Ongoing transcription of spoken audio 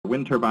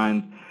wind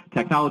turbines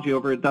technology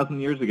over a dozen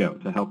years ago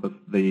to help us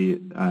the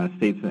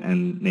states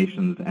and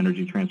nations'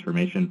 energy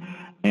transformation,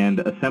 and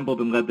assembled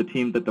and led the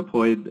team that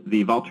deployed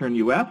the Volturn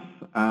US,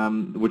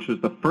 which was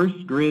the first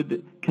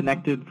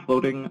grid-connected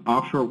floating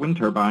offshore wind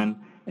turbine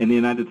in the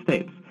United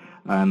States.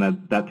 And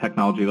that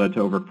technology led to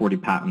over 40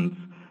 patents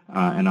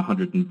and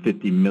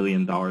 $150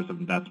 million of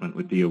investment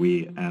with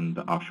DOE and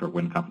offshore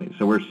wind companies.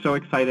 So we're so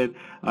excited,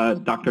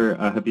 Dr.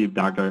 Habib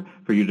Dagher,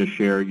 for you to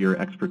share your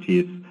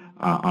expertise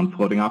on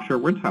floating offshore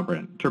wind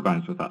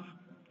turbines with us.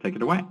 Take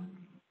it away.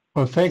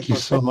 Well, thank you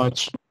so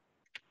much.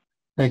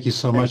 Thank you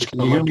so much. Can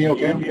you hear me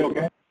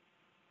okay?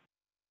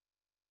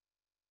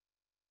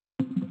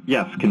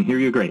 Yes, can hear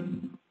you great.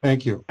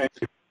 Thank you.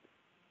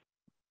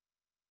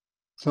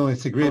 So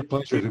it's a great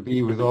pleasure to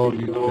be with all of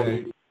you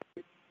today.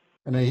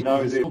 And I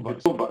know it's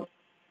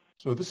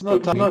so this is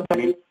not time,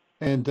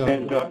 and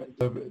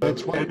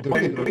that's why the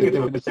way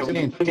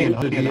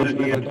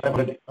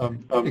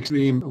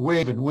extreme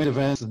wave and wind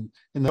events, and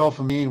in the Gulf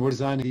of Maine, we're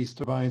designing these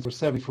turbines for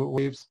 70-foot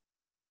waves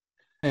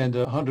and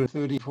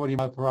 130, 40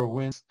 mile per hour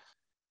winds.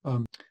 They're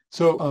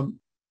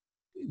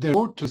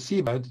moored to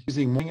seabed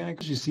using mooring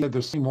anchors. You see that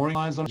there's mooring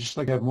lines on it, just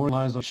like I have mooring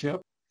lines on a ship,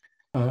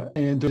 and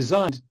they're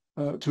designed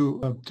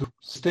to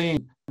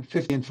sustain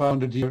 50 and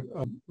 500 year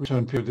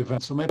return period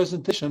events. So my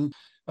presentation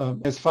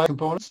has 5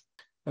 components.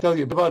 I'll tell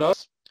you about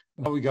us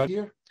and how we got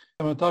here.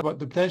 I'm going to talk about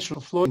the potential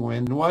of floating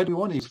wind and why do we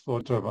want to use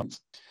floating turbines.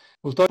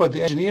 We'll talk about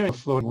the engineering of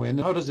floating wind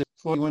and how does a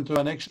floating wind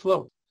turbine actually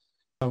float.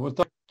 We'll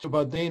talk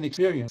about Maine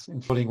experience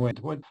in floating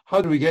wind.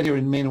 How do we get here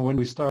in Maine and when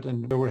we start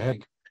and where we're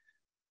heading.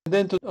 And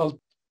then I'll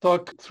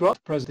talk throughout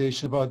the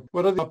presentation about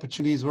what are the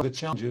opportunities, what are the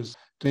challenges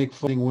to make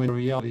floating wind a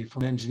reality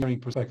from an engineering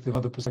perspective,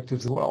 other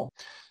perspectives as well.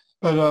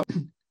 But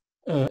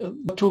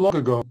not too long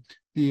ago,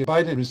 the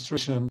Biden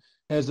administration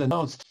has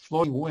announced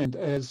floating wind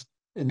as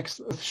the next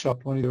Earth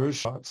shot, one of the Earth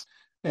shots,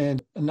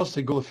 and announced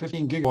a goal of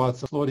 15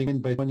 gigawatts of floating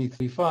wind by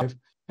 2035,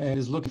 and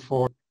is looking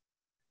for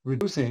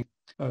reducing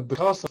the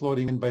cost of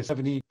floating wind by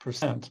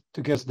 70%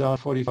 to get us down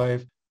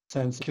 45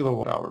 cents a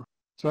kilowatt hour.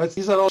 So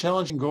these are all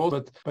challenging goals,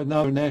 but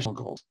now they're national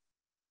goals.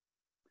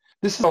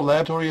 This is our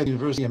laboratory at the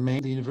University of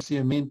Maine. The University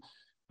of Maine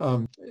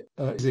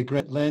is a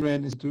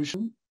land-grant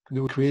institution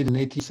that was created in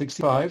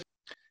 1865.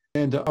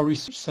 And our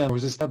research center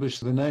was established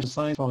through the National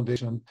Science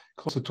Foundation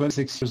close to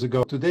 26 years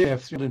ago. Today, I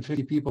have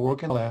 350 people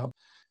working in the lab.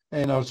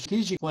 And our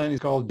strategic plan is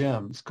called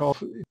GEM. It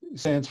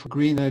stands for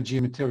Green Energy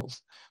and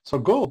Materials. So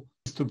our goal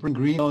is to bring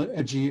green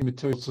energy and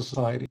materials to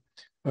society.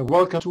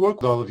 Welcome to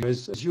work with all of you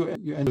as you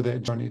enter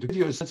that journey. To give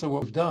you a sense of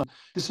what we've done,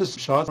 this is a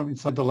shot from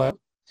inside the lab.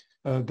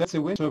 That's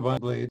a wind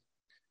turbine blade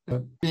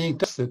being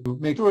tested to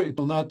make sure it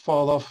will not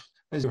fall off,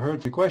 as you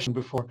heard the question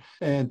before,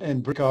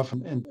 and break off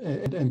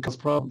and cause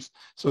problems.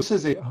 So this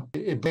is a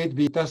blade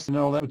being tested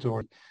in our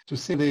laboratory to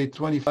simulate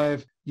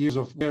 25 years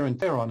of wear and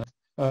tear on it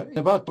in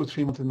about 2 or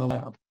 3 months in the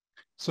lab.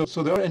 So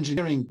there are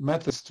engineering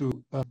methods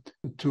to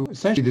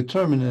essentially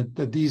determine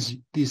that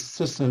these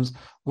systems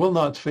will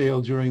not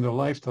fail during their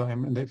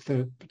lifetime, and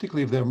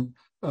particularly if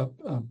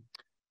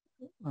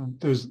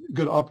there's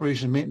good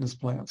operation and maintenance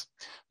plans.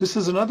 This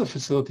is another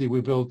facility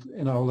we built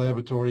in our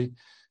laboratory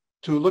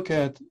to look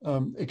at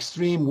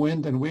extreme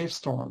wind and wave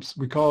storms.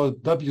 We call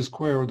it W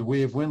square, or the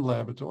wave wind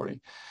laboratory.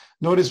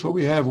 Notice what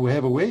we have. We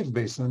have a wave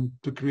basin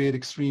to create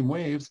extreme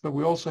waves, but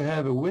we also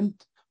have a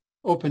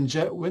open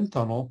jet wind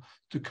tunnel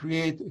to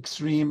create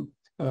extreme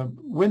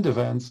wind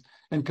events.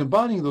 And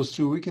combining those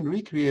two, we can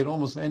recreate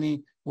almost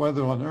any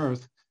weather on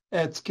Earth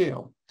at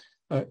scale.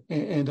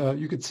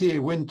 You could see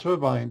a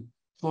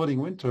floating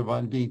wind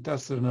turbine being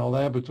tested in our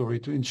laboratory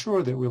to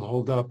ensure that we'll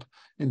hold up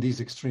in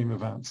these extreme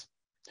events.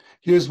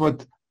 Here's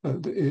what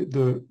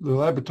the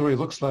laboratory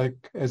looks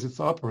like as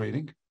it's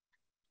operating.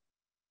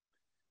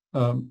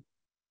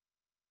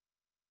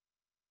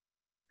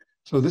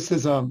 So this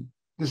is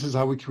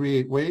how we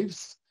create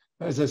waves.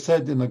 As I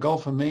said, in the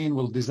Gulf of Maine,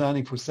 we're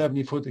designing for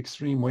 70-foot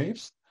extreme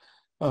waves.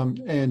 And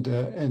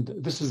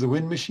this is a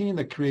wind machine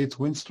that creates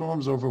wind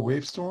storms over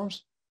wave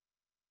storms.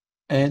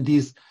 And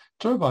these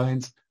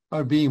turbines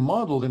are being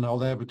modeled in our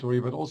laboratory,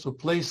 but also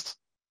placed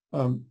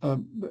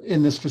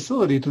in this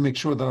facility to make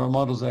sure that our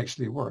models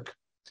actually work.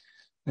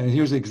 And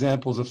here's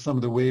examples of some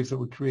of the waves that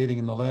we're creating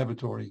in the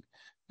laboratory.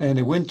 And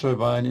a wind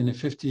turbine in a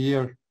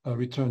 50-year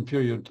return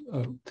period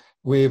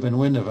wave and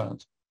wind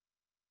event.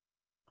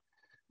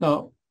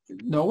 Now,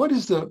 what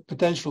is the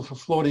potential for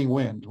floating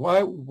wind?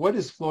 What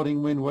is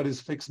floating wind? What is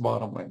fixed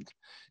bottom wind?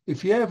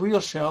 If you have real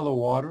shallow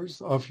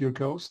waters off your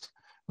coast,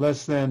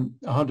 less than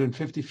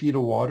 150 feet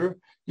of water,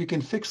 you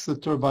can fix the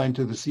turbine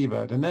to the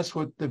seabed. And that's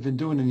what they've been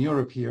doing in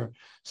Europe here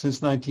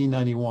since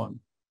 1991.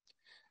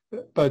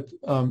 But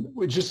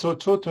it just so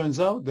turns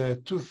out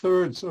that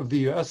 2/3 of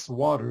the U.S.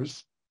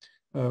 waters,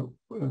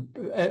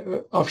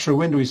 offshore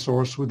wind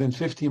resource within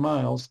 50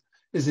 miles,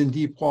 is in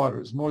deep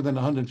waters, more than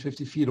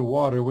 150 feet of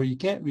water, where you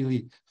can't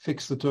really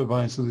fix the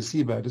turbines to the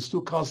seabed. It's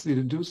too costly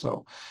to do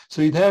so.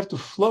 So you'd have to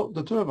float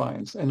the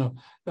turbines, and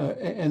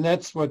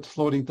that's what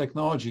floating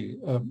technology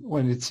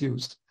when it's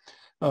used.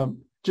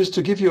 Just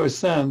to give you a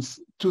sense,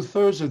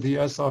 2/3 of the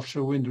U.S.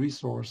 offshore wind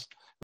resource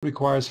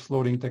requires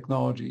floating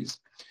technologies.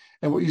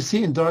 And what you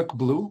see in dark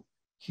blue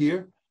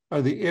here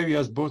are the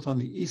areas both on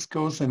the East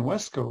Coast and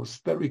West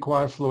Coast that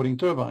require floating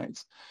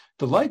turbines.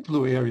 The light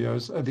blue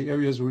areas are the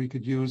areas where you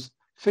could use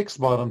fixed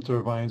bottom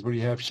turbines where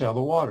you have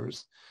shallow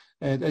waters.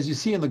 And as you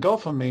see in the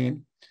Gulf of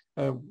Maine,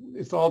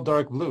 it's all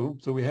dark blue,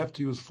 so we have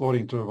to use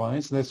floating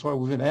turbines. And that's why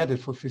we've been at it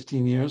for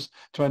 15 years,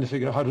 trying to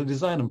figure out how to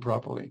design them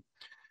properly.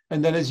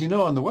 And then, as you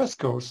know, on the West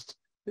Coast,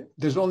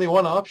 there's only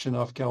one option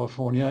off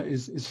California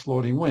is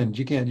floating wind.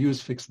 You can't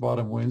use fixed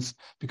bottom winds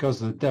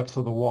because of the depth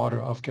of the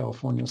water off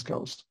California's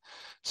coast.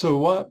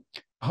 So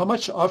how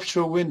much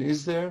offshore wind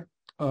is there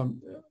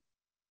on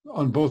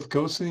both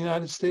coasts of the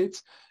United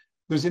States?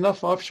 There's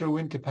enough offshore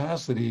wind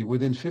capacity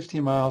within 50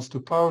 miles to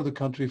power the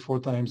country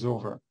 4 times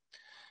over.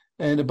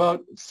 And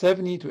about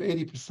 70 to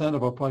 80%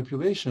 of our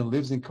population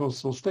lives in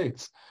coastal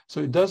states.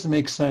 So it does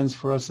make sense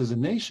for us as a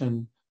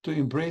nation to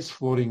embrace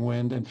floating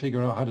wind and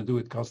figure out how to do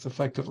it cost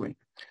effectively.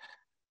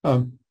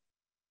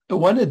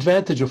 One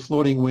advantage of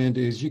floating wind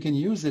is you can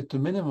use it to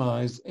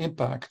minimize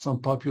impacts on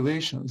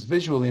populations,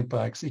 visual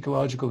impacts,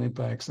 ecological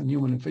impacts, and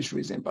human and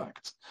fisheries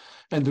impacts.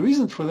 And the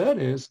reason for that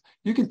is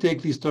you can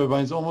take these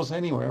turbines almost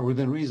anywhere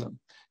within reason.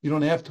 You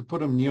don't have to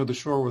put them near the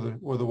shore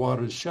where the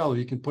water is shallow.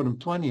 You can put them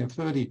 20 or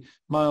 30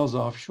 miles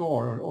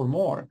offshore or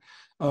more,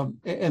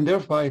 and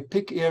thereby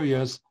pick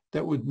areas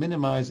that would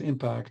minimize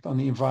impact on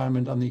the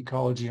environment, on the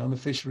ecology, on the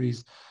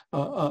fisheries,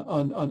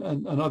 on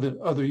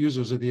other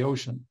users of the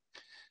ocean.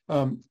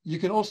 You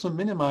can also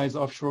minimize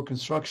offshore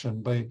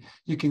construction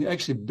you can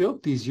actually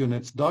build these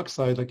units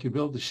dockside like you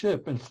build the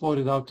ship and float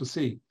it out to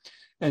sea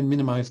and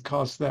minimize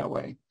costs that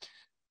way.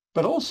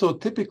 But also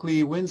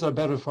typically winds are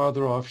better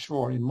farther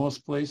offshore in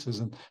most places.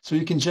 And so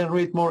you can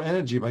generate more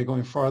energy by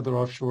going farther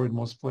offshore in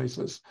most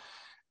places.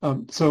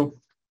 So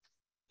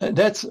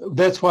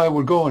that's why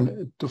we're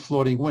going to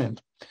floating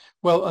wind.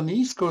 Well, on the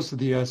East Coast of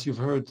the US, you've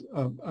heard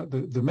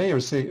the mayor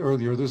say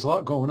earlier, there's a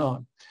lot going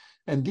on.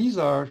 And these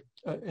are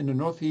in the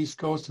Northeast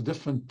coast,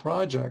 different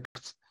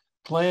projects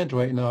planned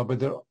right now, but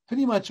they're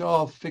pretty much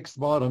all fixed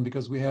bottom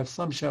because we have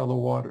some shallow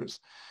waters.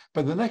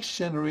 But the next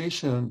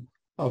generation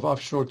of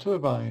offshore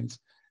turbines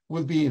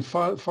will be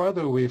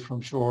farther away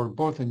from shore,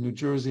 both in New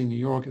Jersey, New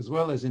York, as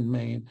well as in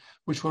Maine,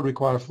 which will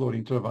require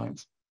floating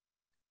turbines.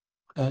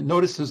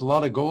 Notice there's a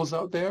lot of goals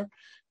out there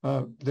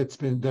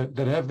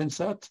that have been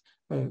set.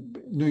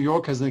 New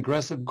York has an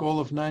aggressive goal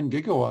of 9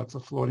 gigawatts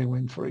of floating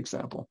wind, for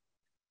example.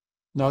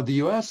 Now,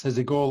 the US has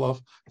a goal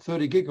of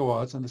 30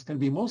 gigawatts, and it's going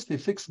to be mostly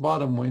fixed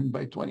bottom wind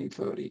by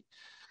 2030.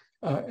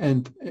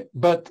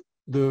 But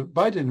the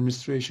Biden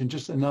administration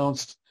just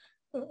announced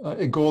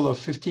a goal of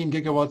 15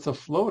 gigawatts of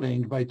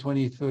floating by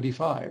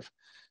 2035.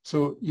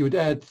 So you would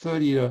add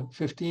 30 to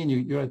 15,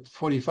 you're at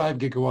 45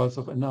 gigawatts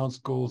of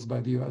announced goals by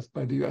the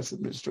US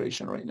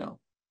administration right now.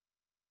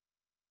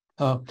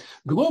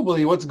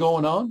 Globally, what's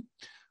going on?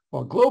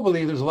 Well,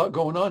 globally, there's a lot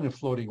going on in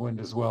floating wind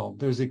as well.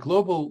 There's a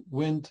global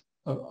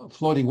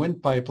floating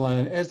wind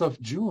pipeline as of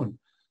June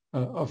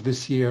of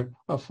this year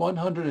of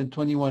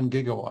 121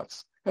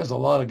 gigawatts. There's a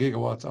lot of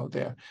gigawatts out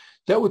there.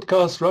 That would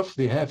cost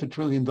roughly $500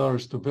 billion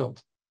to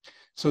build.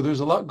 So there's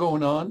a lot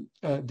going on.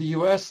 The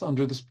U.S.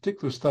 under this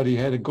particular study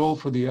had a goal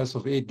for the U.S.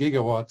 of 8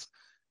 gigawatts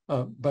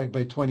by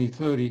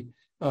 2030,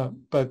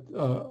 but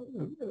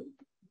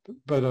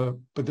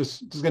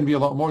there's going to be a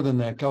lot more than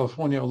that.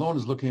 California alone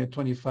is looking at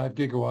 25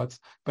 gigawatts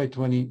by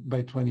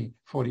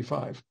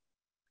 2045.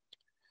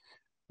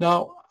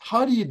 Now,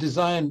 how do you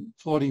design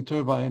floating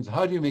turbines?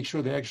 How do you make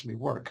sure they actually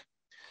work?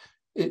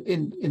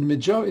 In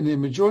the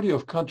majority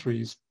of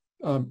countries,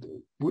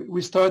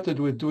 we started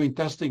with doing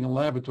testing in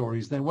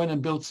laboratories, then went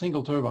and built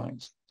single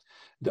turbines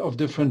of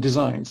different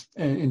designs.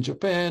 And in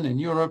Japan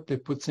and Europe, they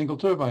put single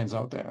turbines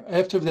out there.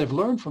 After they've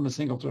learned from a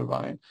single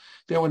turbine,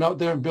 they went out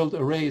there and built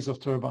arrays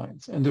of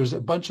turbines. And there's a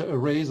bunch of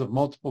arrays of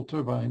multiple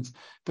turbines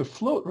that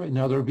float right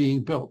now that are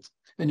being built.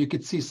 And you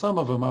could see some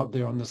of them out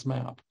there on this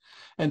map.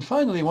 And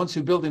finally, once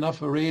you build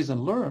enough arrays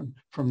and learn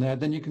from that,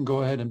 then you can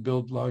go ahead and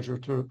build larger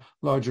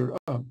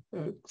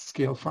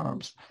scale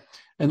farms.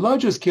 And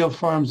larger scale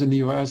farms in the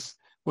US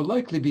will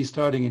likely be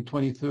starting in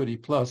 2030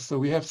 plus. So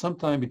we have some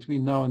time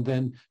between now and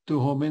then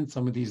to home in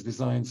some of these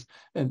designs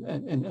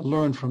and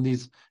learn from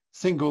these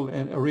single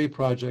and array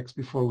projects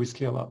before we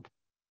scale up.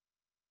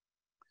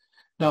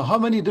 Now, how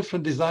many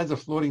different designs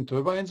of floating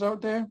turbines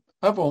out there?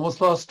 I've almost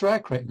lost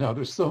track right now.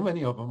 There's so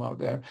many of them out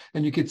there.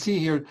 And you can see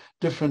here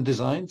different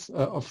designs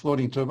of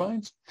floating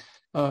turbines.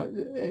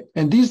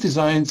 And these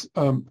designs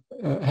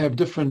have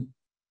different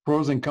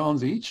pros and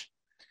cons each.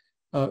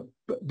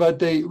 But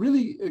they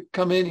really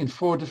come in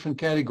 4 different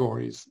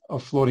categories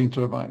of floating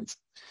turbines.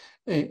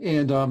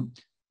 And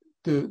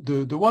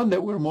the one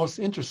that we're most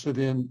interested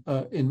in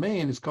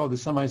Maine is called the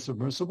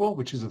semi-submersible,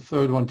 which is the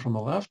third one from the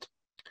left.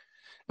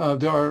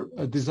 There are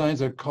designs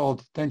that are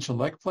called tension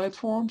leg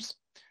platforms.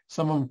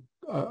 Some of them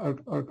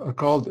are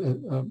called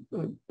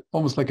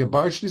almost like a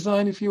barge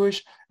design, if you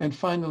wish. And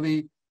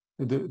finally,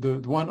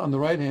 the one on the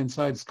right-hand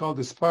side is called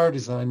the spar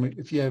design.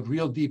 If you have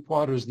real deep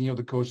waters near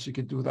the coast, you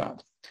could do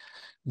that.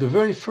 The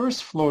very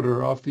first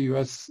floater off the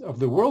U.S. of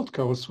the world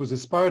coast was a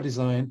spar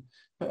design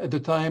at the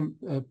time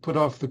put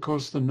off the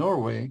coast of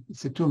Norway.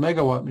 It's a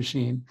 2-megawatt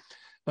machine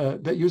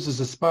that uses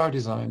a spar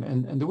design.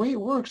 And the way it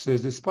works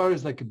is the spar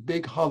is like a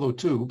big hollow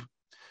tube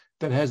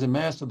that has a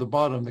mast at the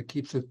bottom that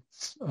keeps it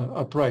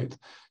upright.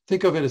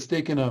 Think of it as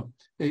taking a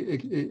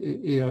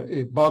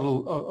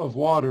bottle of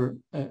water,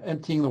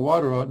 emptying the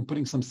water out and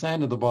putting some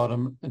sand at the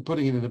bottom and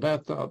putting it in the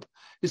bathtub.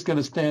 It's going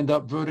to stand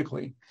up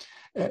vertically,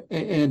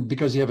 and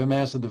because you have a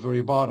mast at the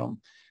very bottom.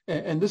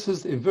 And this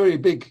is a very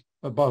big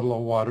bottle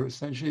of water.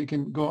 Essentially, it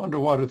can go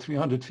underwater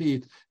 300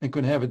 feet and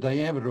can have a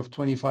diameter of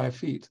 25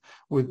 feet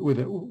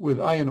with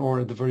iron ore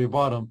at the very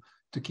bottom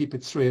to keep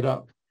it straight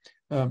up.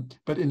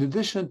 But in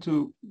addition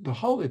to the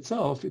hull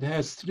itself, it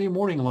has 3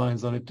 mooring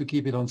lines on it to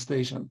keep it on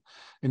station.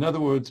 In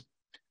other words,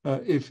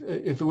 if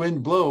the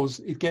wind blows,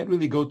 it can't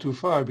really go too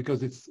far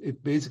because it's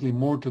basically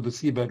moored to the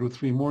seabed with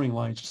 3 mooring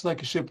lines, just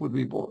like a ship would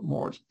be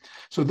moored.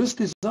 So this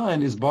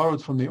design is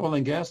borrowed from the oil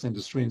and gas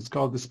industry, and it's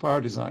called the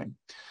spar design.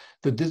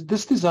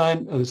 This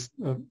design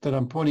that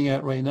I'm pointing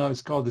at right now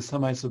is called the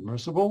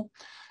semi-submersible,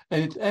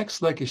 and it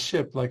acts like a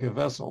ship, like a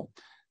vessel.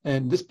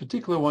 And this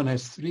particular one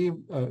has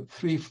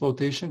 3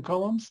 flotation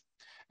columns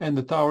and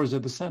the towers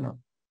at the center,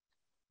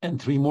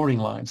 and 3 mooring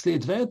lines. The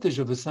advantage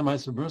of the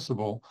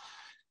semi-submersible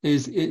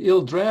is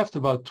it'll draft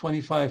about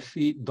 25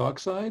 feet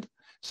dockside,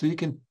 so you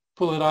can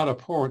pull it out of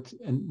port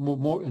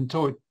and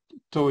tow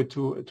it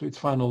to its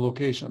final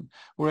location.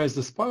 Whereas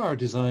the spar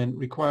design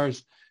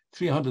requires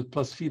 300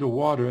 plus feet of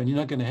water, and you're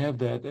not going to have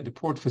that at a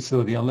port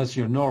facility unless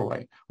you're in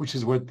Norway, which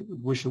is where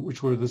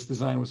this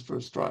design was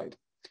first tried.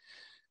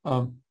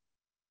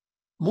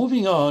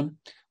 Moving on,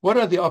 what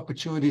are the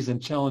opportunities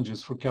and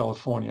challenges for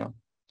California?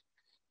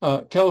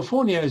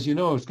 California, as you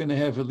know, is going to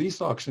have a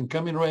lease auction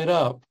coming right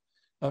up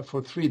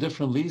for 3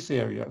 different lease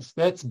areas.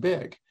 That's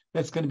big.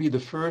 That's going to be the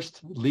first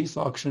lease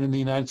auction in the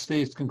United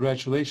States.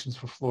 Congratulations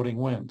for floating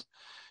wind.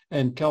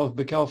 And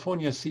the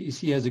California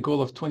CEC has a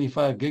goal of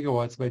 25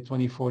 gigawatts by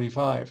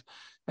 2045.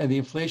 And the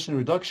Inflation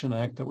Reduction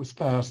Act that was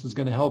passed is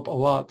going to help a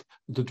lot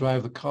to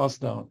drive the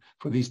cost down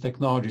for these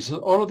technologies. So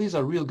all of these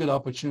are real good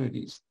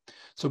opportunities.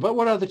 So, but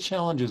what are the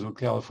challenges with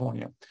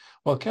California?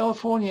 Well,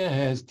 California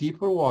has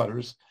deeper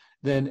waters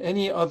than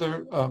any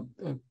other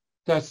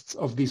tests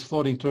of these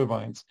floating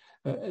turbines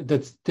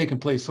that's taken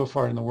place so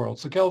far in the world.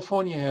 So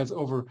California has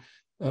over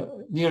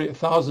nearly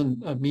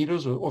 1,000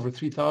 meters or over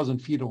 3,000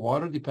 feet of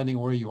water, depending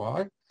where you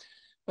are.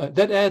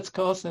 That adds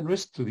cost and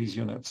risk to these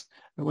units.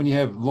 When you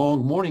have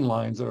long mooring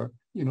lines that are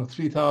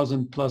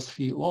 3,000 plus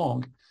feet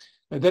long,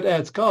 that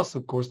adds cost,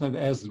 of course, and that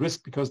adds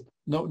risk because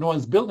no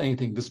one's built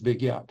anything this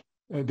big yet,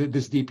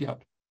 this deep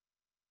yet.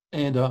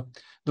 And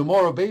the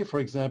Morro Bay,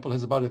 for example,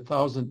 has about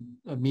 1,000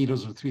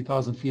 meters or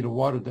 3,000 feet of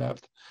water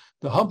depth.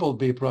 The Humboldt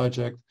Bay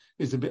project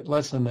is a bit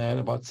less than that,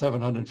 about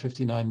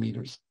 759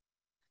 meters.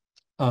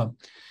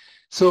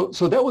 So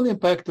that will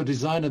impact the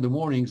design of the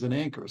moorings and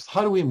anchors.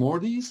 How do we moor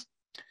these?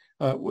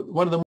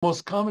 One of the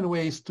most common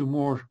ways to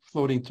moor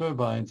floating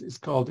turbines is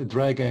called a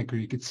drag anchor.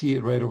 You can see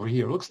it right over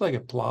here. It looks like a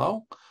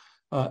plow,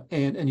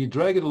 and you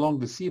drag it along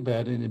the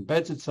seabed and it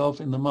embeds itself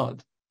in the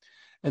mud.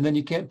 And then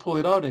you can't pull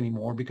it out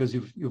anymore because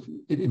it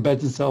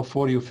embeds itself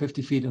 40 or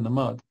 50 feet in the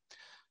mud.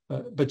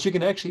 But you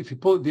can actually, if you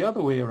pull it the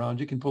other way around,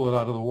 you can pull it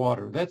out of the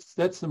water. That's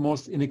the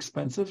most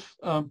inexpensive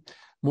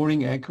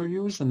mooring anchor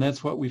use, and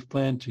that's what we've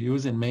planned to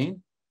use in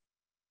Maine.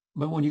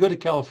 But when you go to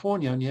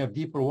California and you have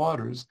deeper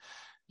waters,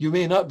 you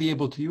may not be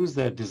able to use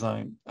that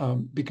design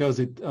because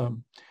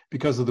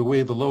of the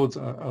way the loads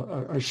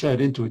are shed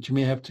into it. You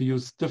may have to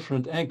use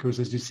different anchors,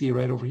 as you see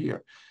right over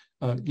here.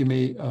 You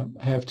may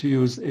have to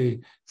use a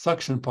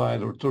suction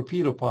pile or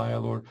torpedo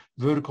pile or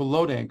vertical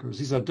load anchors.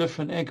 These are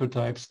different anchor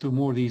types to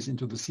moor these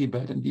into the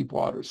seabed in deep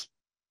waters.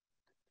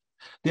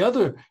 The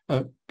other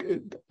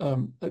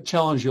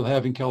challenge you'll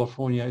have in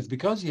California is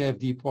because you have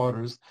deep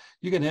waters,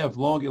 you can have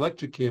long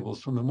electric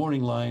cables from the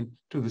mooring line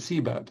to the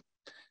seabed.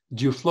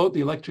 Do you float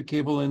the electric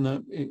cable in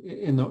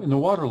the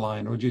water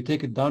line, or do you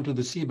take it down to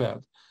the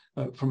seabed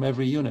from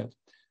every unit?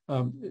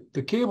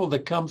 The cable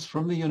that comes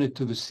from the unit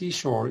to the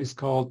seashore is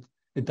called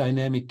a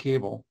dynamic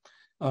cable.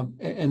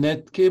 And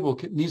that cable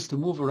needs to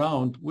move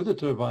around with the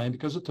turbine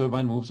because the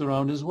turbine moves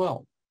around as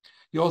well.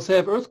 You also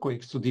have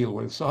earthquakes to deal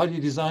with. So how do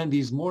you design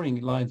these mooring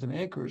lines and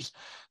anchors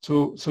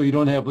so you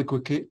don't have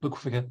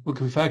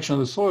liquefaction of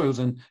the soils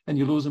and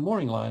you lose a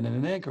mooring line and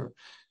an anchor?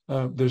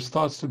 There's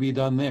thoughts to be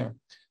done there.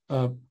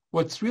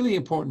 What's really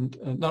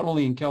important, not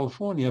only in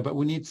California, but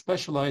we need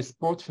specialized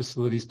port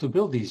facilities to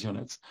build these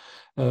units.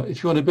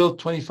 If you want to build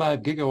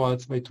 25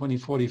 gigawatts by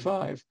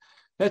 2045,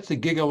 that's a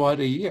gigawatt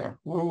a year.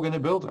 Where are we going to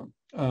build them?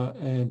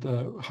 And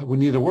we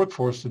need a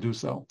workforce to do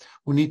so.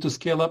 We need to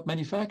scale up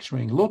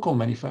manufacturing, local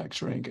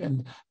manufacturing,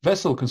 and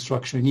vessel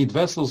construction. We need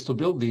vessels to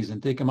build these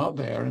and take them out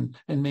there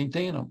and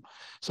maintain them.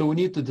 So we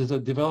need to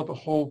develop a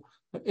whole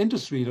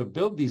industry to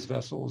build these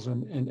vessels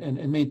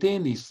and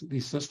maintain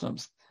these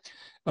systems.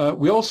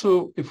 We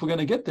also, if we're going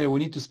to get there, we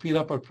need to speed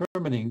up our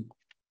permitting,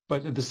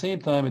 but at the same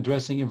time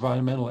addressing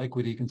environmental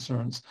equity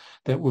concerns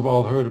that we've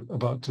all heard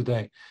about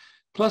today.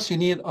 Plus, you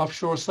need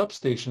offshore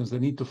substations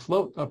that need to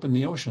float up in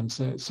the oceans.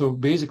 So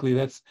basically,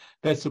 that's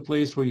the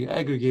place where you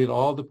aggregate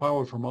all the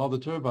power from all the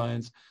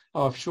turbines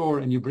offshore,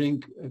 and you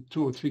bring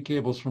 2 or 3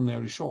 cables from there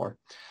to shore.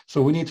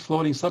 So we need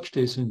floating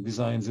substation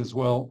designs as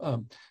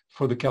well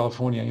for the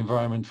California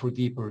environment for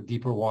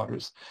deeper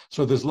waters.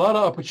 So there's a lot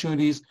of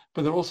opportunities,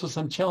 but there are also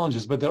some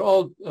challenges. But they're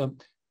all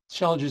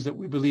challenges that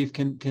we believe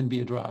can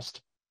be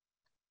addressed.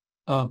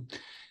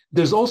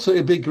 There's also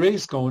a big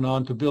race going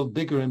on to build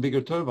bigger and bigger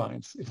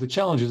turbines. If the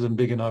challenge isn't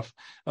big enough,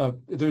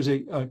 there's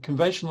a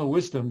conventional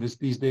wisdom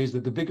these days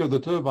that the bigger the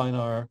turbine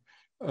are,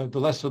 the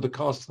lesser the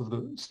cost of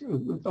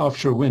the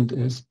offshore wind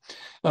is.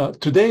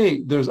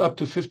 Today, there's up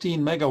to 15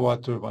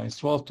 megawatt turbines,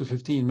 12 to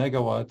 15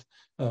 megawatt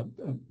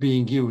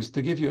being used.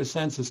 To give you a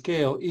sense of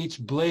scale, each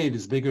blade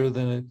is bigger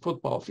than a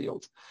football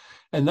field.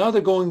 And now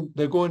they're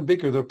going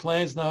bigger. There are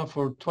plans now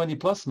for 20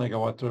 plus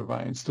megawatt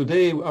turbines.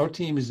 Today, our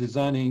team is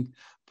designing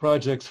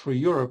projects for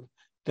Europe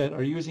that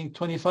are using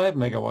 25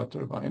 megawatt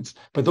turbines,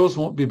 but those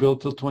won't be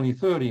built till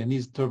 2030, and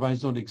these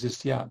turbines don't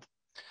exist yet.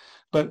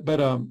 But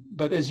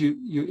as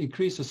you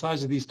increase the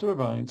size of these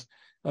turbines,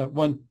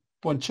 one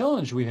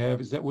challenge we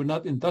have is that we're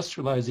not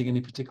industrializing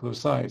any particular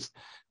size.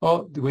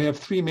 We have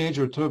 3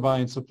 major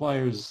turbine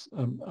suppliers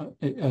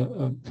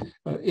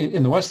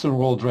in the Western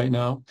world right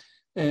now,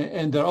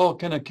 and they're all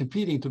kind of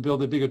competing to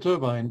build a bigger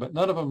turbine, but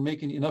none of them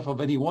making enough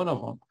of any one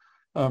of them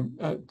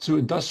to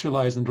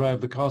industrialize and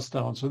drive the cost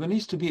down. So there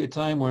needs to be a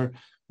time where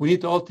we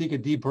need to all take a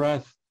deep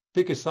breath,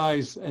 pick a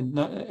size, and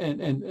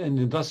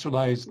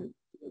industrialize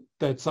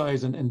that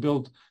size and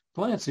build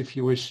plants, if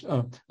you wish,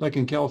 like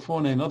in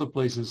California and other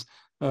places,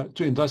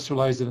 to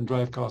industrialize it and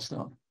drive costs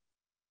down.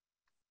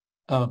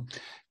 I'm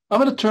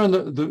going to turn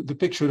the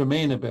picture to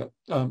Maine a bit.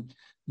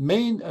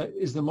 Maine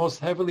is the most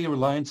heavily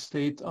reliant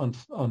state on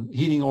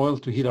heating oil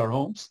to heat our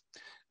homes.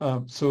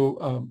 And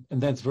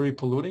that's very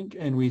polluting,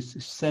 and we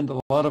send a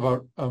lot of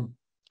our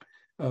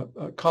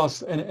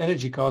costs and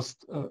energy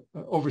costs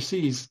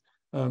overseas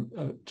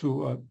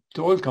to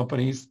oil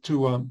companies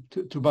to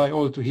buy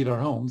oil to heat our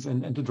homes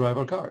and to drive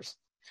our cars.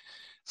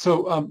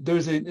 So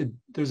there's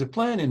a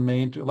plan in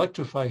Maine to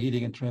electrify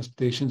heating and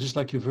transportation, just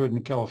like you've heard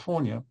in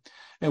California.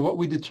 And what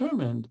we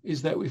determined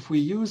is that if we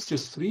use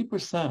just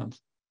 3%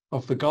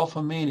 of the Gulf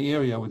of Maine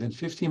area within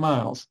 50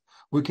 miles,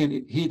 we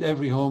can heat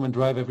every home and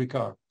drive every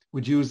car.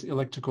 We'd use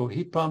electrical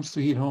heat pumps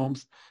to heat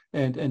homes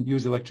and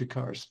use electric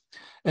cars.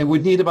 And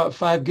we'd need about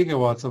 5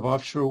 gigawatts of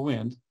offshore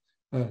wind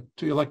to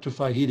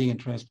electrify heating and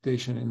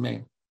transportation in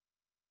Maine.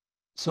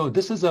 So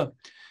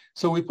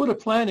we put a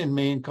plan in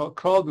Maine called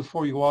Crawl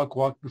Before You Walk,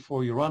 Walk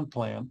Before You Run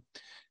plan.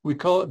 We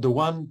call it the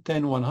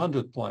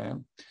 1-10-100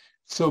 plan.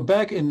 So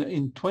back in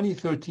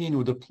 2013,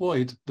 we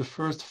deployed the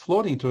first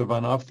floating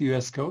turbine off the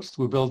US coast.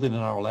 We built it in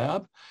our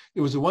lab.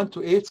 It was a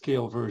 1-to-8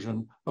 scale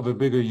version of a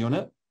bigger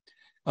unit.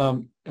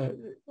 In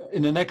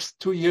the next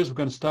 2 years, we're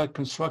going to start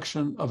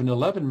construction of an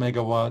 11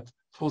 megawatt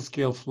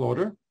full-scale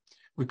floater.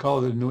 We call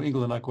it the New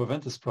England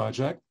Aquaventus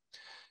project.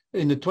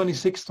 In the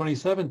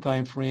 26-27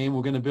 time frame,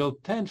 we're going to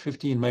build 10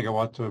 15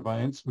 megawatt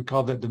turbines. We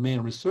call that the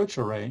Maine Research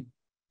Array.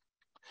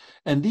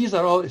 And these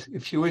are all,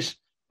 if you wish,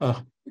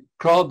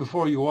 crawl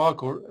before you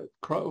walk, or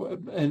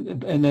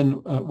and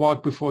then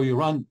walk before you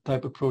run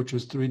type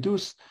approaches to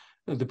reduce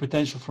the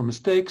potential for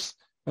mistakes,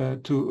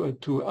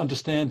 to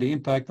understand the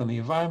impact on the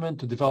environment,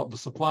 to develop the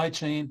supply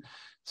chain.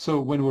 So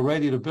when we're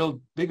ready to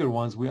build bigger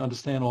ones, we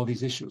understand all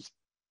these issues.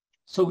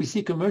 So we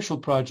see commercial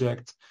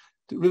projects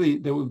that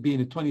will be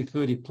in a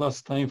 2030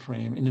 plus time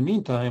frame. In the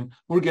meantime,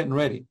 we're getting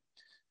ready.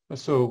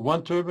 So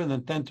 1 turbine,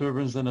 then 10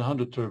 turbines, then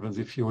 100 turbines,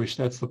 if you wish.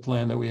 That's the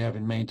plan that we have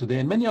in Maine today.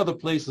 And many other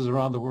places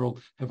around the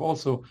world have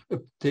also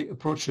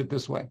approached it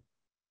this way.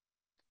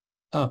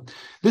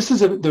 This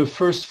is the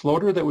first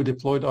floater that we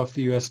deployed off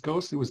the US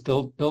coast. It was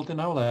built in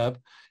our lab.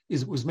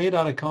 It was made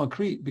out of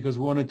concrete because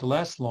we wanted it to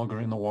last longer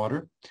in the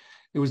water.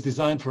 It was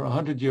designed for a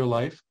 100-year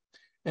life.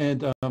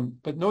 And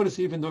but notice,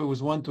 even though it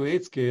was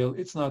 1-to-8 scale,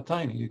 it's not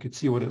tiny. You could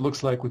see what it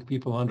looks like with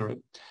people under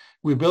it.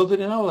 We built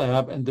it in our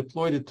lab and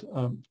deployed it,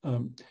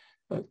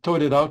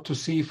 towed it out to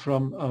sea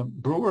from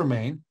Brewer,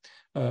 Maine.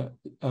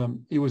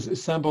 It was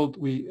assembled.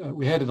 We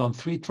had it on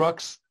 3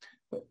 trucks,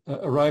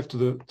 arrived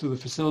to the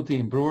facility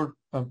in Brewer,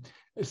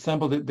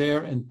 assembled it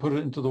there and put it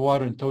into the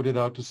water and towed it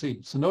out to sea.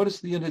 So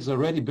notice the unit is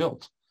already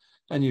built,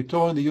 and you're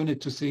towing the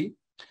unit to sea.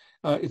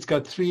 It's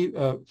got 3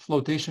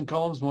 flotation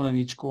columns, 1 on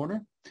each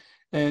corner.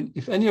 And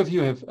if any of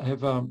you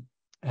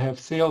have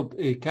sailed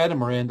a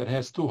catamaran that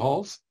has 2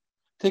 hulls,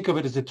 think of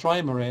it as a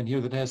trimaran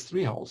here that has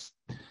 3 hulls.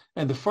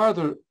 And the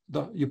farther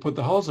you put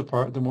the hulls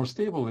apart, the more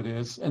stable it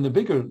is. And the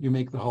bigger you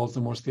make the hulls,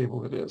 the more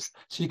stable it is.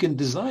 So you can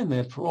design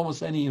that for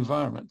almost any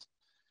environment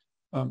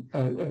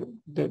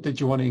that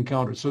you want to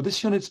encounter. So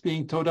this unit's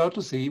being towed out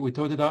to sea. We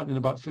towed it out in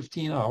about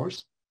 15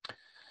 hours.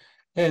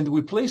 And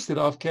we placed it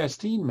off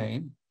Castine,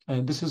 Maine.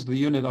 And this is the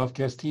unit off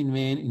Castine,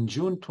 Maine in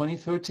June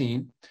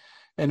 2013.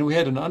 And we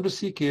had an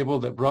undersea cable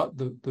that brought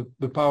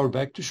the power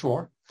back to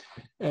shore.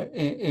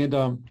 And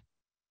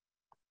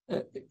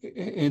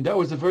that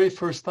was the very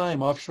first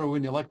time offshore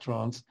wind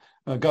electrons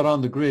got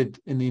on the grid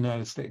in the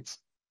United States.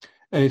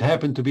 And it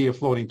happened to be a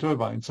floating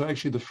turbine. So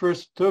actually the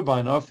first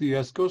turbine off the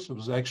US coast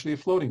was actually a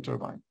floating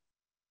turbine.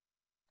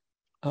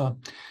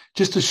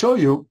 Just to show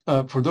you,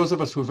 for those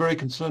of us who are very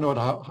concerned about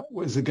how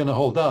is it going to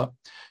hold up,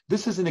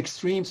 this is an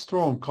extreme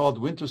storm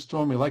called Winter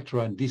Storm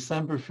Electra on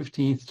December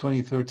 15th,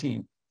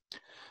 2013.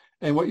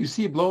 And what you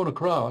see blown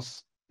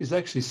across is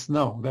actually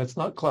snow. That's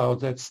not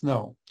clouds, that's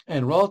snow.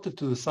 And relative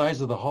to the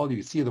size of the hull,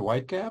 you see the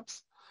white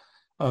caps.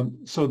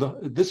 So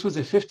this was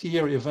a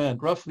 50-year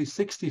event, roughly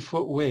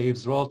 60-foot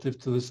waves relative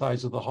to the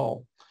size of the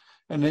hull.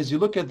 And as you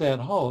look at that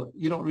hull,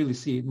 you don't really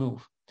see it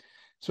move.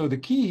 So the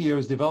key here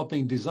is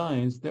developing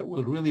designs that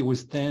will really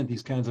withstand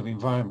these kinds of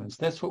environments.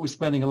 That's what we're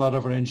spending a lot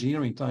of our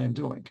engineering time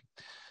doing.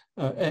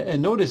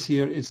 And notice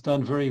here, it's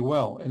done very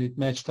well, and it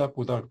matched up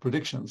with our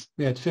predictions.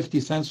 We had 50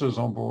 sensors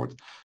on board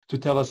to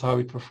tell us how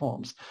it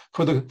performs.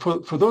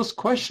 For those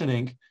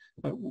questioning,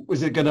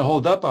 is it going to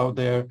hold up out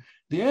there?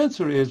 The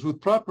answer is, with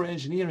proper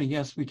engineering,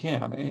 yes, we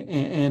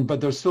can.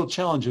 But there's still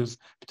challenges,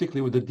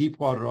 particularly with the deep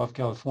water off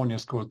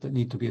California's coast, that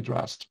need to be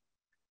addressed.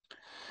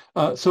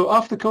 So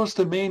off the coast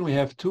of Maine, we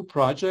have two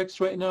projects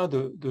right now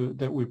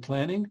that we're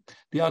planning.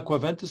 The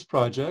Aquaventus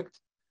project,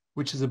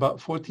 which is about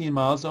 14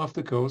 miles off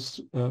the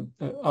coast,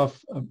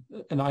 off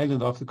an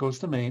island off the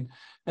coast of Maine.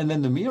 And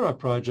then the MIRA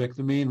project,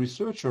 the Maine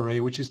Research Array,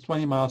 which is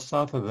 20 miles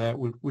south of that,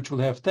 which will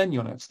have 10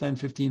 units, 10,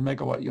 15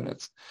 megawatt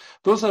units.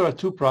 Those are our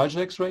two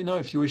projects right now.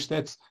 If you wish,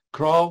 that's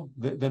crawl,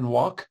 then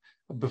walk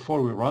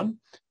before we run.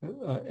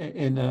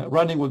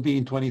 Running will be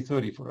in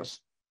 2030 for us.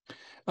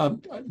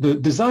 The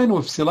design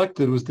we've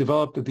selected was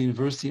developed at the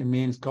University of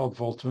Maine. It's called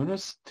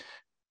Volturnus.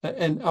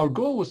 And our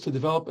goal was to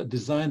develop a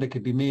design that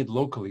could be made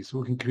locally so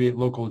we can create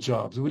local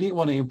jobs. We didn't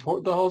want to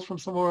import the hulls from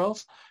somewhere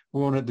else.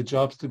 We wanted the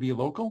jobs to be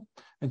local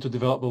and to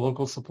develop a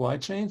local supply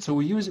chain. So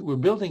we're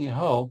building a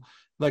hull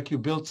like you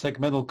build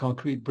segmental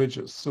concrete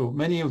bridges. So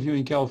many of you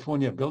in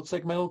California built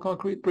segmental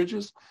concrete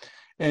bridges.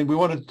 And we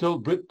wanted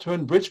to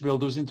turn bridge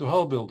builders into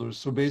hull builders.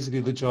 So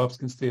basically the jobs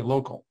can stay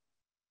local.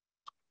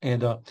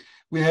 And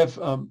we have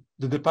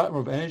the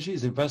Department of Energy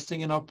is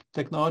investing in our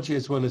technology,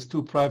 as well as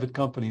two private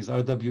companies,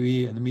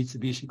 RWE and the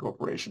Mitsubishi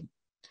Corporation.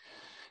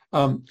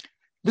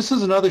 This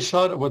is another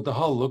shot of what the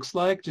hull looks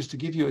like, just to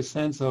give you a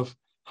sense of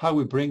how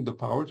we bring the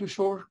power to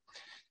shore.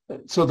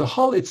 So the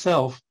hull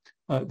itself,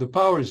 the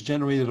power is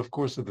generated, of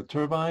course, at the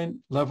turbine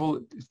level.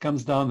 It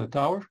comes down the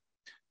tower,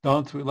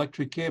 down through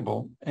electric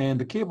cable, and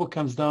the cable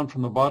comes down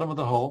from the bottom of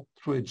the hull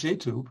through a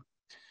J-tube.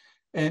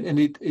 And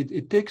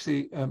it takes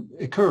a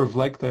curve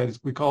like that.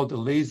 We call it a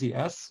lazy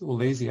S, or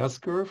lazy S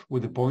curve,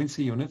 with the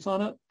buoyancy units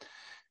on it.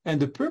 And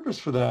the purpose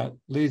for that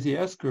lazy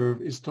S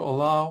curve is to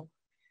allow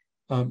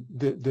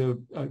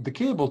the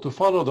cable to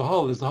follow the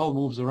hull as the hull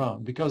moves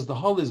around, because the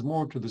hull is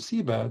moored to the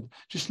seabed,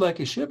 just like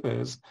a ship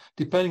is.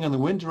 Depending on the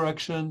wind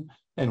direction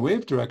and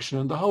wave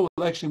direction, the hull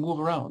will actually move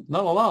around.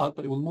 Not a lot,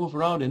 but it will move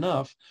around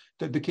enough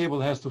that the cable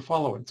has to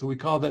follow it. So we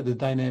call that the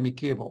dynamic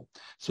cable.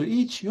 So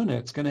each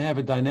unit's going to have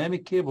a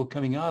dynamic cable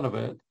coming out of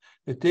it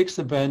that takes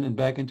the bend and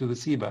back into the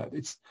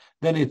seabed.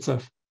 Then it's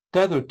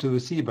tethered to the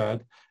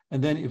seabed,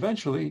 and then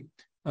eventually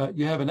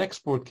you have an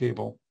export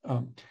cable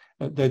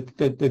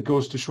that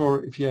goes to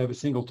shore if you have a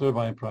single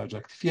turbine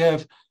project. If you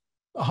have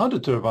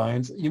 100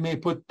 turbines, you may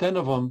put 10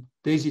 of them,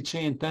 daisy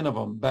chain 10 of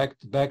them back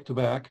to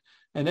back,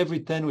 and every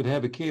 10 would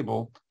have a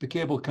cable. The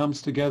cable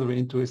comes together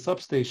into a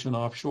substation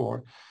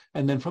offshore.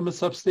 And then from the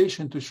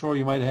substation to shore,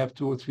 you might have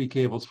 2 or 3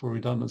 cables for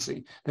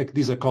redundancy.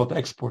 These are called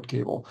export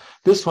cable.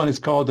 This one is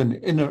called an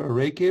inner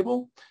array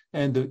cable.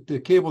 And the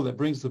cable that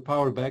brings the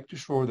power back to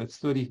shore, that's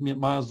 30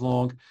 miles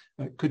long,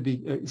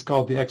 it's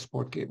called the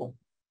export cable.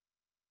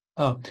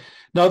 Now,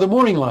 the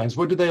mooring lines,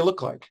 what do they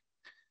look like?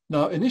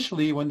 Now,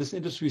 initially, when this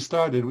industry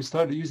started, we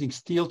started using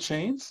steel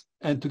chains.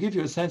 And to give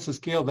you a sense of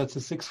scale, that's a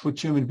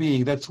 6-foot human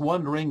being. That's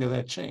one ring of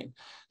that chain.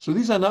 So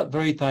these are not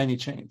very tiny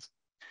chains.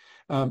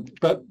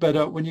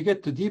 But when you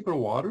get to deeper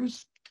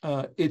waters,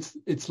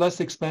 it's less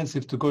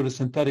expensive to go to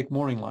synthetic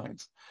mooring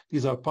lines.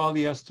 These are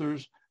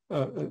polyesters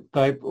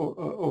type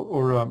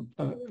or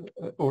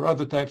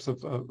other types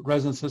of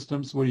resin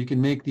systems where you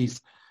can make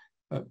these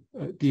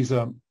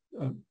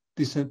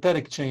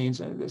synthetic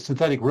chains,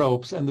 synthetic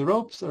ropes, and the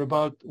ropes are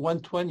about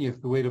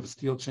 1/20th the weight of a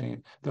steel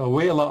chain. They'll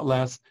weigh a lot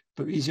less,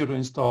 they're easier to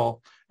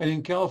install. And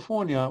in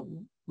California,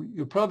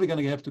 you're probably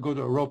going to have to go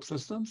to rope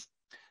systems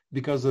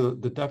because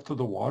of the depth of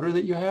the water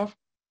that you have.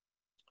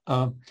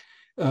 But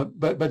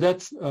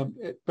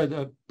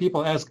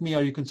people ask me,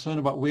 are you concerned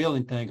about whale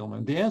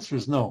entanglement? The answer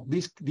is no.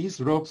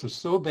 These ropes are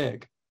so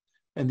big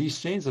and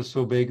these chains are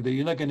so big that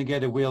you're not going to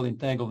get a whale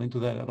entangled into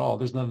that at all.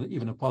 There's not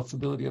even a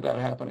possibility of that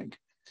happening.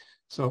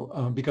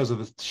 So because of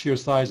the sheer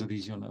size of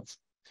these units.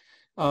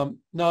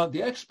 Now,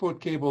 the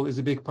export cable is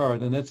a big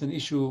part, and that's an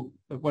issue.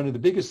 One of the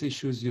biggest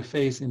issues you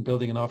face in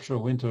building an offshore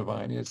wind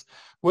turbine is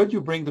where do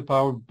you bring the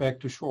power back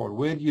to shore?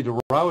 Where do you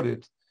route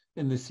it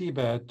in the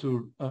seabed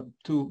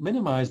to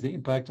minimize the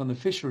impact on the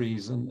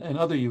fisheries and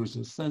other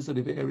uses,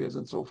 sensitive areas,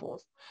 and so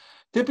forth?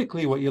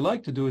 Typically, what you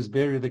like to do is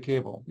bury the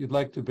cable. You'd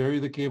like to bury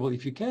the cable,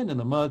 if you can, in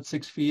the mud,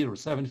 6 feet or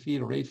 7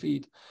 feet or 8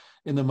 feet,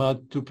 in the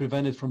mud to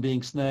prevent it from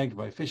being snagged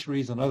by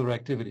fisheries and other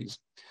activities.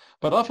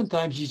 But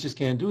oftentimes you just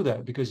can't do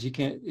that because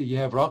you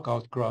have rock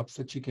outcrops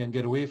that you can't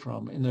get away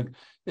from.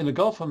 In the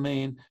Gulf of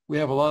Maine, we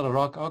have a lot of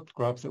rock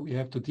outcrops that we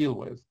have to deal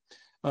with.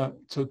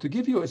 So to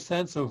give you a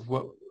sense of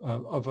what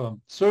of a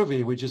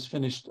survey we just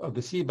finished of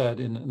the seabed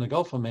in the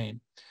Gulf of Maine,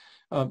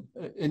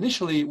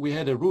 initially we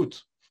had a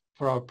route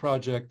for our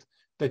project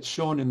that's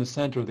shown in the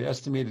center, the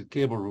estimated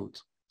cable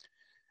route.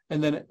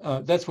 And then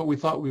that's what we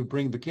thought we would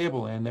bring the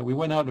cable in, that we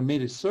went out and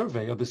made a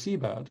survey of the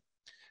seabed.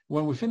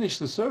 When we finished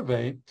the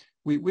survey,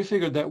 we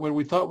figured that where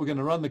we thought we were going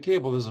to run the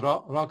cable is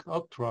rock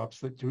outcrops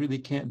that you really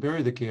can't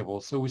bury the cable.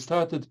 So we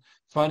started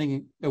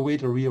finding a way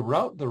to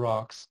reroute the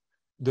rocks,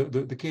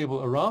 the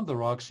cable around the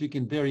rocks so you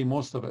can bury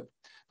most of it.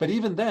 But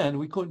even then,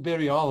 we couldn't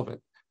bury all of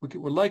it.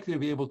 We're likely to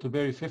be able to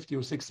bury 50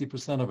 or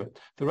 60% of it.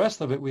 The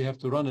rest of it, we have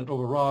to run it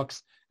over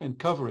rocks and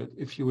cover it,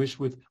 if you wish,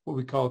 with what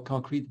we call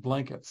concrete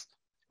blankets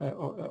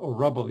or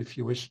rubble, if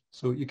you wish,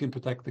 so you can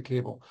protect the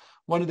cable.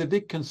 One of the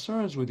big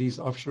concerns with these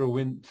offshore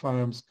wind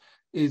farms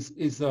is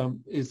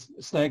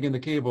snagging the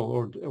cable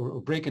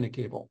or breaking the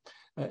cable.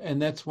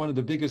 And that's one of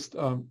the biggest,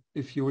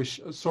 if you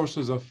wish,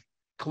 sources of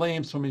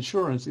claims from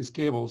insurance is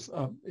cables.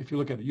 If you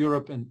look at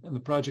Europe and the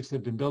projects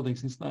they've been building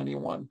since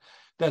 '91,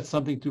 that's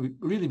something to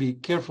really be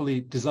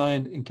carefully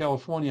designed in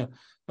California.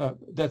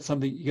 That's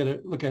something you got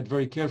to look at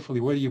very carefully.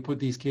 Where do you put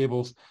these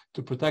cables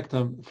to protect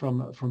them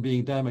from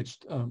being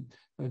damaged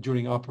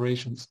during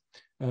operations?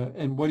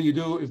 And what do you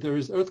do if there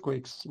is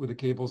earthquakes with the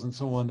cables and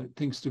so on?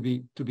 Things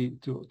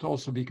to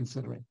also be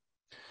considering.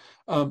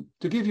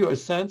 To give you a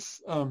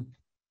sense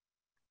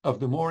of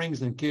the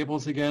moorings and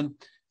cables again,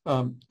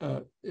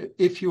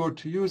 if you were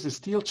to use a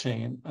steel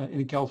chain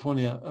in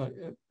California,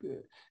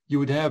 you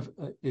would have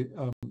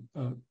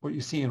what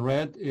you see in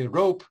red. A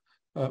rope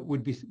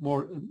would be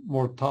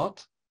more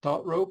taut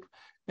rope,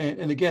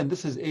 and again,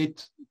 this is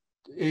 8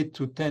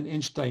 to 10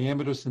 inch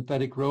diameter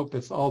synthetic rope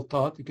that's all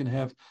taut. You can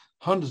have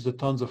hundreds of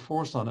tons of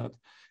force on it,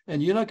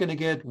 and you're not going to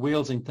get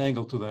whales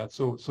entangled to that.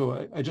 So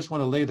I just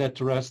want to lay that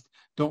to rest.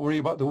 Don't worry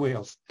about the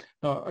whales.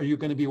 Now, are you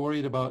going to be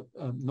worried about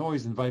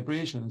noise and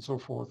vibration and so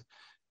forth?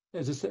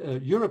 As I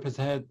said, Europe has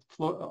had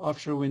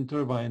offshore wind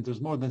turbines.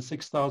 There's more than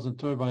 6,000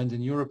 turbines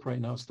in Europe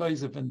right now.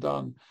 Studies have been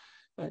done,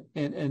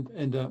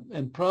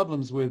 and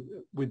problems with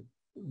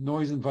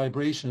noise and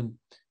vibration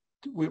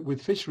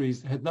with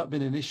fisheries had not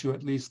been an issue,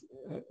 at least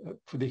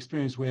for the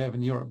experience we have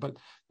in Europe. But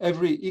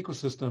every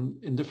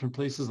ecosystem in different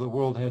places of the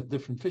world has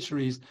different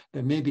fisheries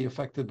that may be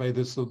affected by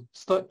this. So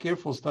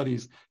careful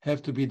studies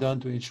have to be done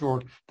to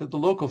ensure that the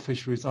local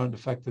fisheries aren't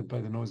affected by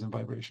the noise and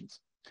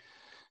vibrations.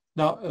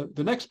 Now,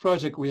 the next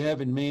project we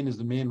have in Maine is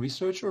the Maine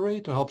Research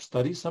Array to help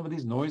study some of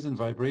these noise and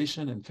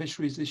vibration and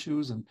fisheries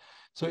issues. And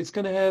so it's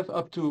going to have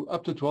up to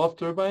 12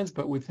 turbines,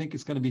 but we think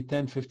it's going to be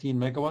 10, 15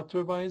 megawatt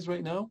turbines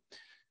right now.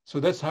 So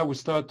that's how we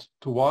start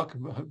to walk.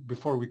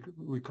 Before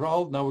we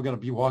crawl, now we're going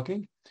to be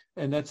walking,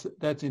 and that's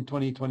in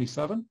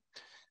 2027.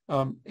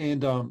 Then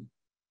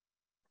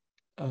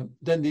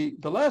the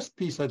last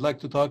piece I'd like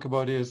to talk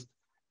about is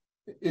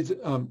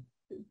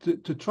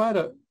to try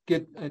to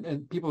get,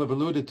 and people have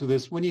alluded to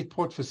this, we need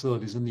port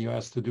facilities in the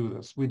U.S. to do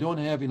this. We don't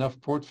have enough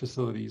port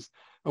facilities.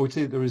 I would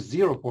say there is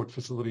 0 port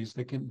facilities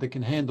that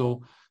can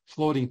handle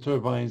floating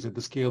turbines at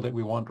the scale that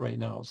we want right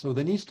now. So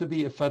there needs to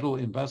be a federal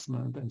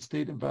investment and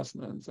state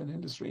investments and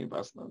industry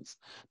investments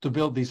to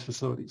build these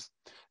facilities.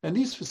 And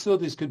these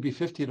facilities could be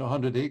 50 to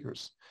 100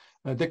 acres.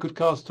 They could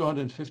cost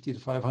 $250 to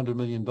 $500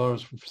 million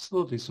for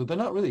facilities. So they're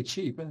not really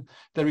cheap, and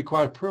they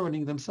require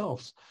permitting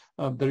themselves.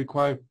 They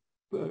require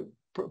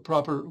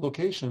proper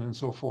location and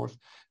so forth.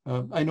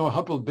 I know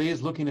Humboldt Bay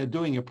is looking at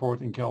doing a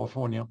port in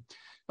California.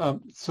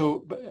 And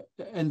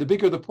the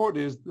bigger the port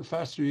is, the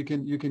faster you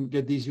can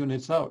get these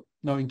units out.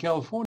 Now in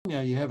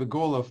California, you have a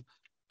goal of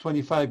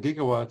 25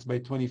 gigawatts by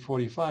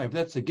 2045.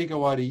 That's a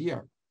gigawatt a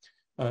year.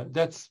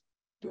 That's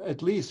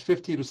at least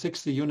 50 to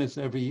 60 units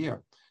every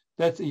year.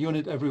 That's a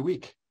unit every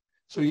week.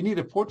 So you need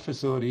a port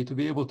facility to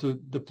be able to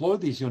deploy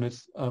these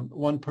units,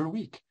 one per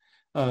week.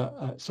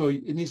 So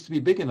it needs to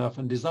be big enough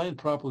and designed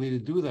properly to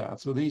do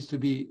that. So there needs to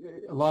be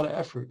a lot of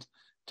effort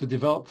to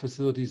develop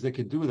facilities that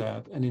could do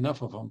that, and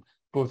enough of them,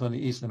 both on the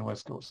East and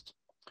West Coast.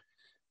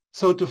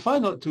 So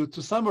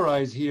to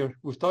summarize here,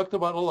 we've talked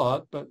about a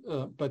lot,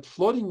 but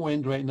floating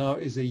wind right now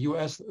is a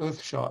U.S.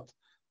 earth shot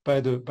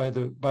by the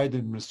Biden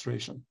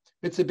administration.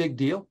 It's a big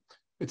deal.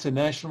 It's a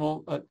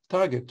national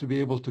target to be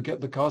able to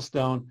get the cost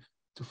down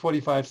to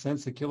 45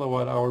 cents a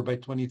kilowatt hour by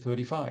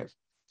 2035.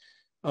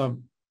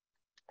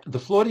 The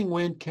floating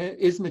wind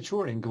is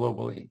maturing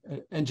globally.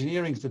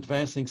 Engineering is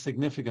advancing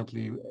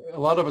significantly. A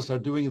lot of us are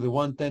doing the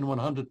 110,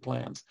 100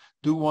 plans.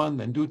 Do 1,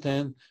 then do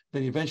 10,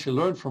 then eventually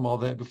learn from all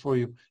that before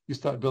you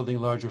start building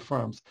larger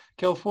farms.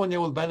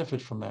 California will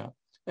benefit from that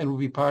and will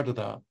be part of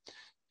that.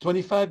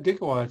 25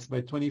 gigawatts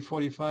by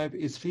 2045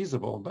 is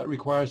feasible, but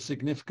requires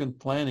significant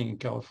planning in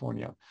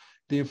California.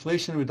 The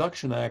Inflation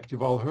Reduction Act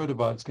you've all heard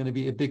about is going to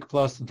be a big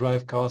plus to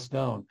drive costs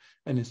down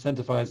and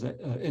incentivize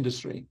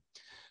industry.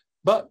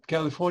 But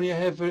California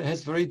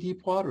has very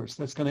deep waters.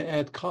 That's going to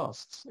add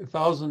costs.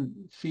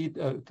 1,000 feet,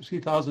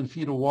 3,000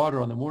 feet of water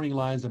on the mooring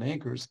lines and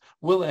anchors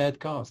will add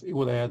cost. It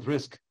will add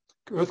risk.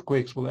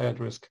 Earthquakes will add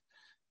risk.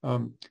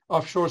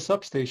 Offshore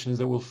substations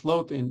that will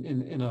float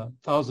in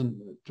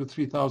 1,000 to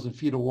 3,000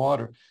 feet of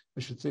water,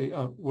 I should say,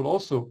 will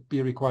also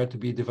be required to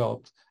be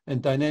developed.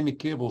 And dynamic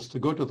cables to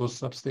go to those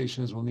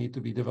substations will need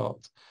to be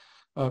developed.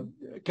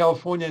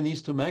 California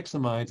needs to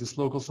maximize its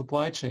local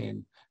supply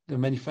chain, the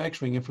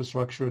manufacturing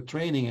infrastructure,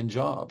 training, and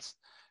jobs.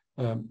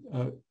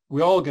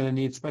 We're all going to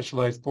need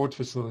specialized port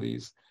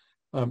facilities.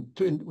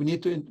 We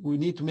need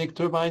to make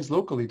turbines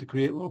locally to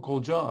create local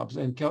jobs.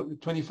 And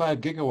 25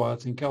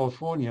 gigawatts in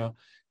California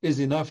is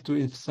enough to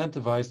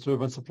incentivize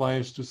turbine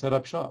suppliers to set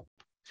up shop.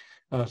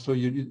 So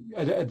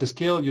at the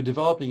scale you're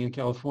developing in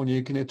California,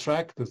 you can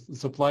attract the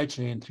supply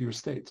chain to your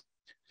state.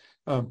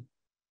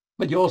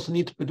 But you also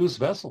need to produce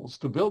vessels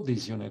to build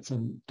these units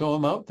and tow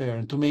them out there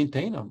and to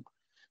maintain them.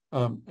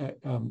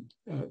 In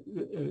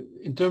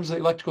terms of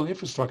electrical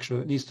infrastructure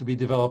that needs to be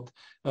developed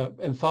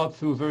and thought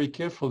through very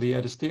carefully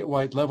at a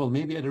statewide level,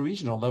 maybe at a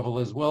regional level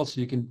as well,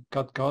 so you can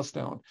cut costs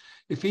down.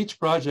 If each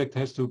project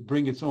has to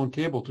bring its own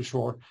cable to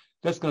shore,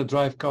 that's going to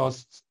drive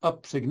costs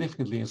up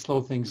significantly and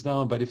slow things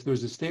down. But if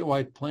there's a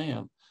statewide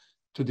plan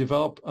to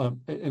develop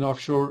an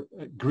offshore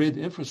grid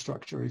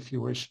infrastructure, if you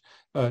wish,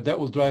 that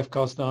will drive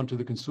costs down to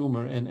the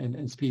consumer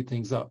and speed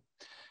things up.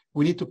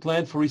 We need to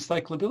plan for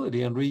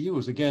recyclability and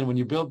reuse. Again, when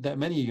you build that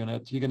many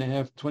units, you're going to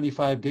have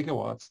 25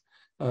 gigawatts.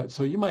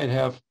 So you might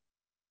have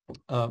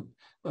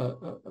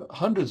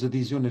hundreds of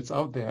these units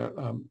out there,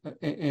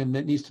 and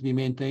that needs to be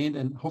maintained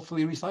and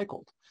hopefully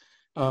recycled.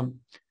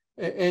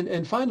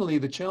 And finally,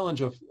 the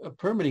challenge of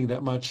permitting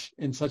that much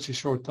in such a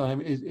short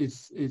time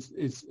is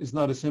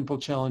not a simple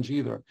challenge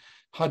either.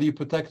 How do you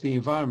protect the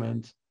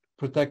environment,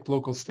 protect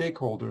local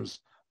stakeholders,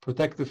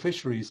 protect the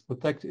fisheries,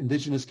 protect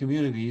indigenous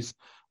communities,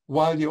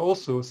 while you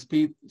also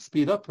speed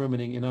up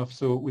permitting enough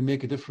so we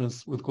make a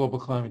difference with global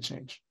climate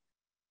change?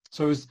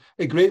 So it's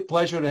a great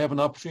pleasure to have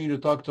an opportunity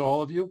to talk to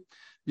all of you.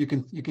 You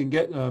can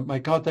get my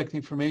contact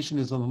information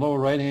is on the lower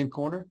right-hand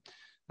corner.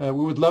 We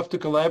would love to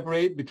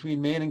collaborate between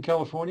Maine and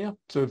California.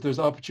 So if there's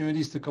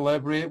opportunities to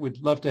collaborate,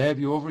 we'd love to have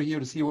you over here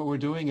to see what we're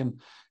doing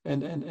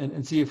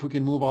and see if we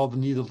can move all the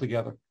needle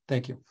together.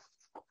 Thank you.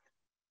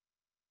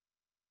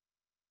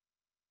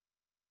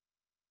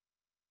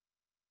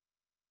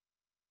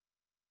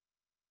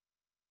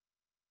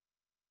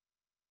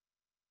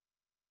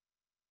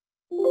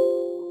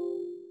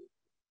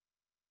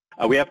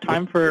 We have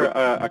time for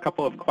a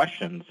couple of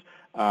questions.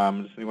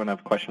 Does anyone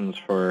have questions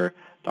for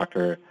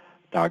Dr.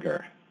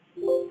 Dagher?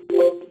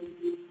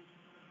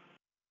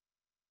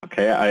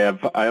 Okay, I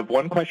have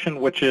one question,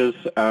 which is,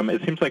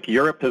 it seems like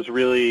Europe has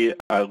really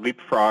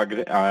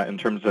leapfrogged in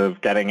terms of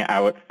getting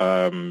out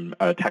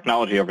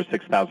technology over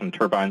 6,000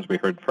 turbines. We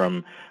heard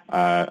from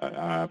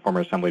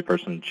former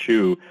Assemblyperson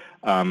Chiu.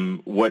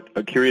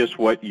 Curious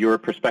what your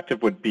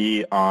perspective would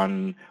be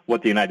on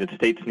what the United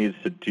States needs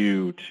to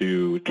do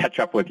to catch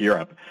up with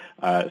Europe,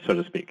 so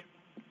to speak.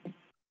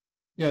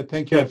 Yeah,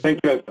 thank you. Yeah, thank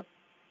you.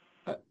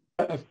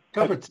 I've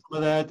covered some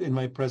of that in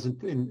my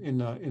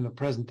in the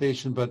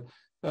presentation, but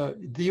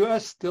the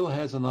U.S. still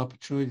has an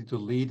opportunity to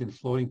lead in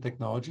floating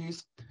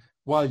technologies,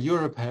 while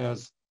Europe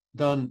has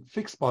done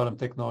fixed bottom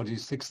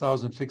technologies,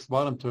 6,000 fixed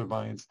bottom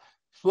turbines.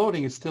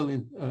 Floating is still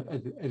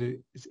at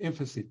its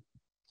infancy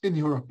in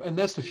Europe, and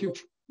that's the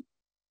future.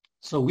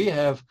 So we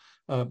have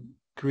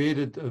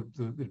created,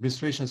 the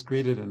administration has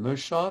created an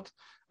Earthshot.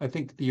 I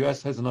think the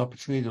U.S. has an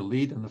opportunity to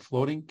lead in the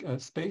floating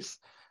space.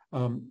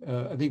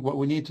 I think what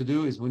we need to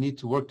do is we need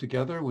to work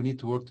together. We need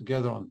to work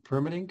together on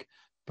permitting.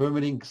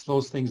 Permitting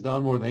slows things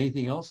down more than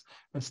anything else.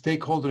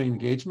 Stakeholder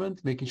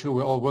engagement, making sure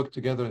we all work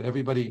together.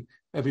 Everybody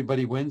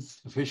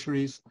wins. The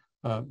fisheries,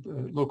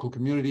 local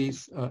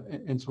communities,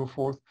 and so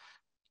forth.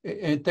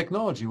 And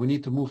technology. We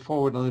need to move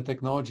forward on the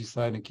technology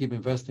side and keep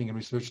investing in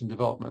research and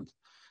development.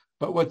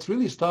 But what's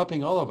really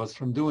stopping all of us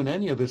from doing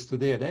any of this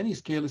today at any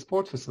scale is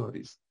port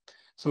facilities.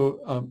 So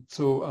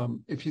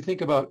if you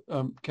think about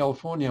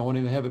California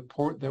wanting to have a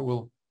port that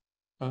will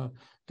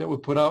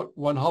put out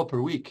 1 hull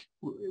per week,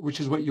 which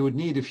is what you would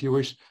need if you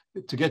wish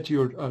to get to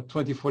your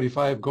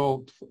 2045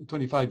 goal,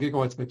 25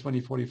 gigawatts by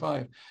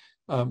 2045.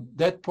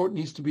 That port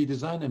needs to be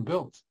designed and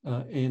built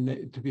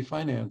and to be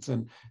financed.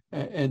 And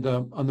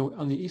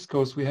on the East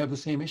Coast, we have the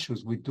same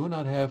issues. We do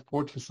not have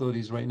port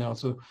facilities right now.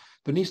 So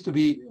there needs to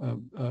be,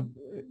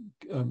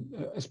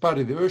 as part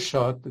of the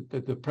Earthshot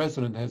that the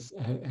president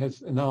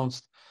has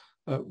announced,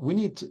 we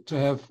need to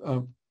have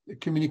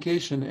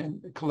communication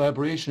and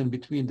collaboration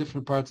between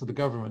different parts of the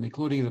government,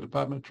 including the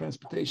Department of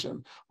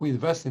Transportation. We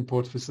invest in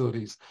port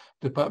facilities.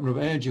 Department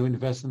of Energy, we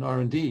invest in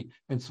R&D,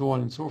 and so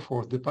on and so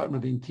forth. Department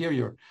of the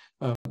Interior,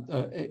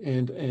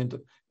 and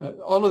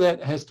all of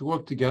that has to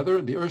work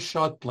together. The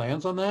Earthshot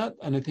plans on that,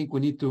 and I think we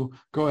need to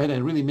go ahead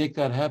and really make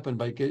that happen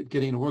by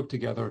getting to work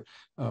together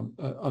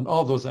on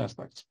all those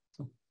aspects.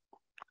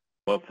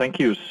 Well, thank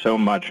you so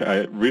much.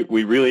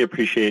 We really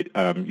appreciate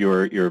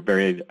your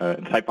very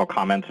insightful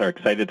comments. Are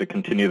excited to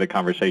continue the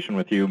conversation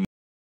with you.